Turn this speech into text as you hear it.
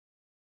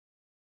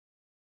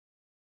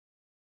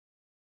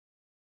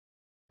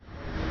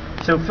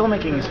So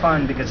filmmaking is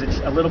fun because it's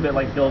a little bit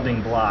like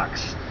building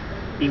blocks.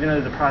 Even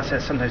though the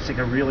process sometimes takes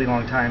a really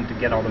long time to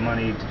get all the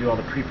money to do all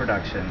the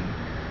pre-production,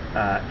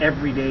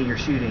 every day you're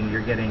shooting,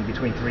 you're getting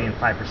between 3 and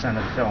 5%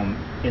 of the film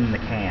in the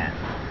can.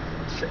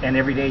 And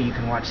every day you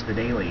can watch the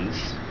dailies,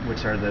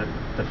 which are the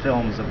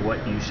films of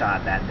what you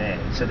shot that day.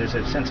 So there's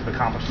a sense of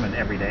accomplishment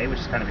every day, which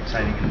is kind of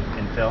exciting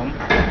in film.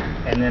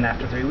 And then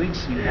after 3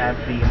 weeks, you have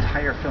the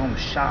entire film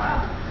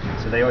shot.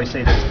 So they always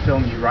say there's the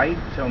film you write,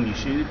 film you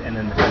shoot, and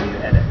then the film you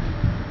edit.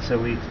 So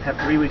we have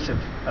 3 weeks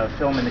of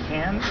film in the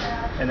can,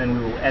 and then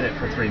we will edit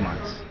for 3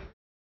 months.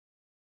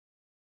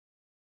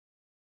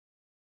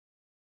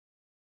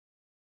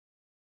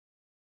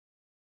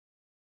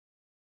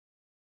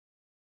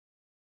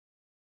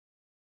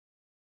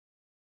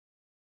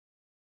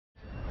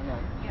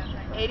 Yeah.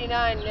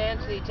 89,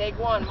 Nancy, take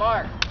 1,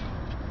 Mark.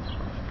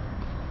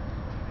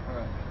 All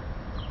right.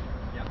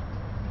 Yep.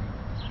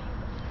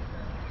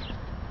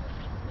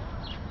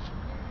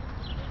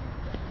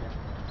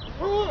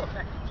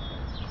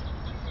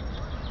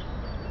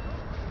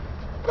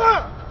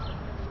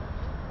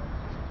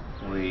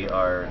 We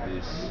are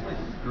this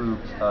group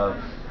of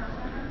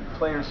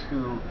players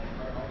who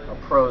are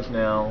pros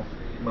now,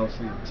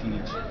 mostly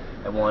teach.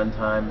 At one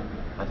time,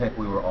 I think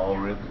we were all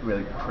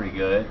really pretty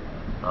good.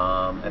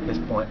 At this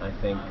point, I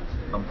think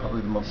I'm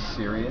probably the most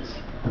serious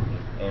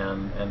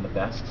and the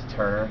best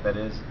Turner, that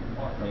is.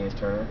 Me is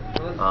Turner.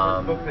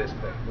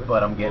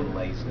 But I'm getting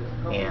lazy,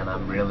 and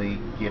I'm really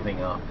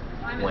giving up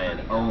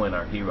when Owen,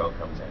 our hero,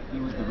 comes in. He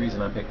was the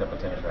reason I picked up a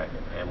tennis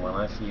racket, and when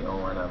I see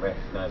Owen, I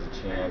recognize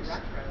a chance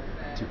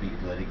to be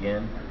good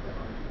again,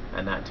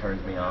 and that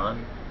turns me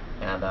on.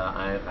 And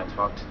I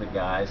talked to the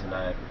guys, and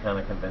I kind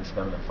of convinced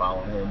them to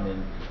follow him,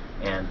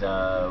 and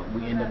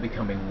we end up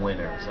becoming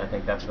winners. I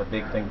think that's the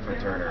big thing for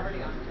Turner,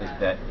 is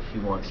that he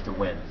wants to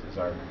win. This is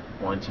our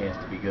one chance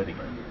to be good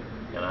again.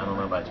 And I don't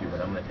know about you,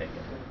 but I'm going to take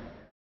it.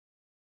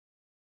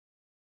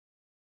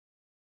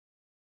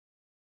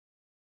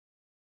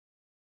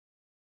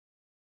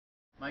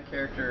 My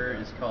character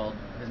is called,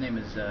 his name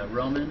is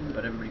Roman,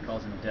 but everybody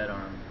calls him Dead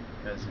Arm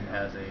because he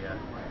has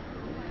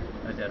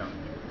a dead arm.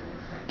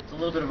 It's a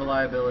little bit of a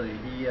liability.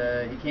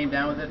 He came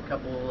down with it a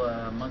couple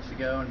months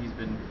ago, and he's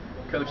been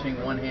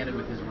coaching one-handed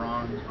with his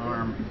wrong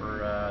arm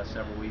for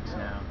several weeks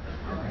now,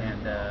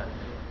 and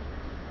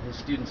his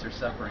students are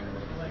suffering a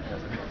little bit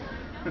because of it.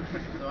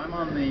 So I'm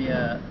on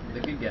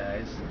the good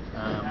guys,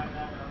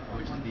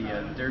 which is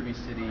the Derby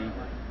City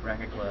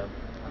Racket Club,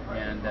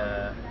 and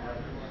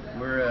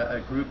we're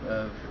a group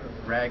of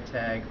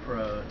ragtag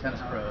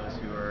tennis pros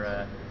who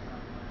are.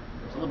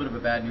 It's a little bit of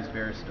a bad news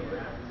bears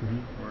story.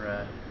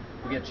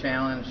 We get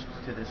challenged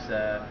to this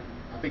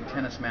big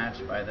tennis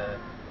match by the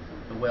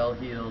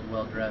well-heeled,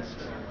 well-dressed,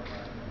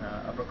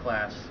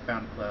 upper-class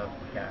fountain club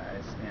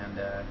guys, and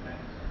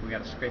we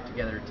got to scrape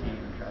together a team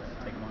and try to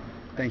take them on.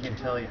 I can't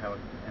tell you how it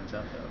ends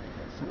up though,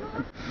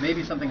 because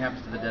maybe something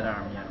happens to the dead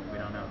arm. We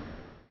don't know.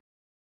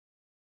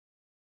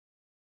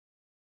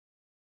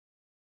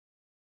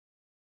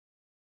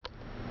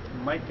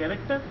 My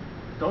character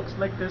talks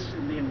like this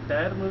in the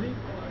entire movie.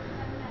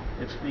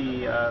 It's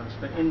the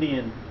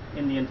Indian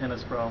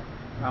tennis pro.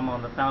 I'm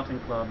on the Fountain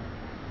Club,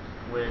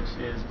 which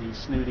is the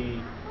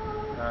snooty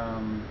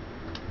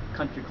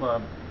country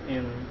club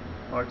in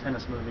our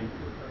tennis movie.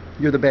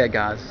 You're the bad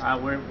guys. I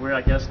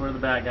guess we're the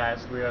bad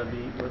guys. We're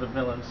the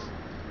villains,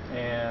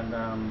 and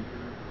I'm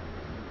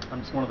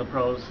just one of the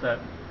pros that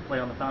play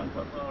on the Fountain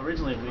Club. Well,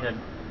 originally we had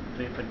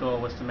the goal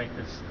was to make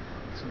this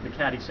sort of the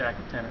Caddyshack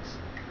of tennis.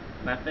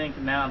 And I think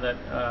now that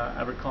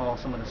I recall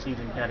some of the scenes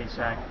in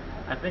Caddyshack,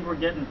 I think we're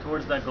getting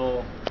towards that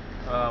goal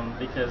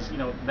because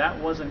that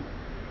wasn't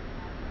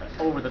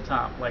over the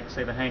top like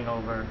say The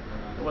Hangover.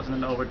 It wasn't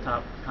an over the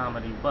top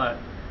comedy, but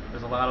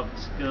there's a lot of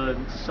good,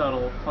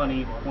 subtle,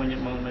 funny,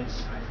 poignant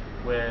moments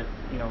with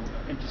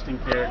interesting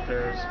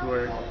characters who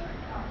are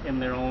in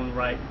their own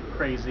right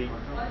crazy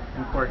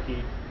and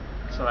quirky.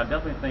 So I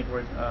definitely think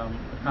we're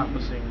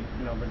accomplishing,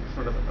 the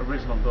sort of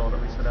original goal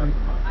that we set up.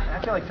 I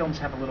feel like films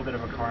have a little bit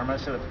of a karma,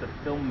 so if the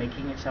film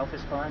making itself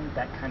is fun,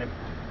 that kind of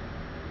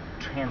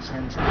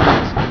transcends the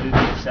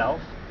movie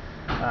itself.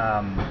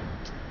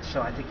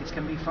 So I think it's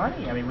going to be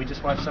funny. I mean, we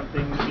just watched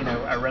something,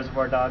 a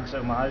Reservoir Dogs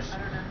homage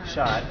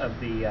shot of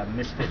the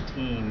Misfit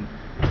team,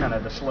 kind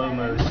of the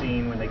slow-mo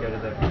scene when they go to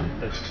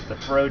the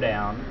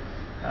throwdown,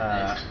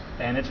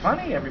 and it's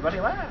funny. Everybody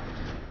laughed.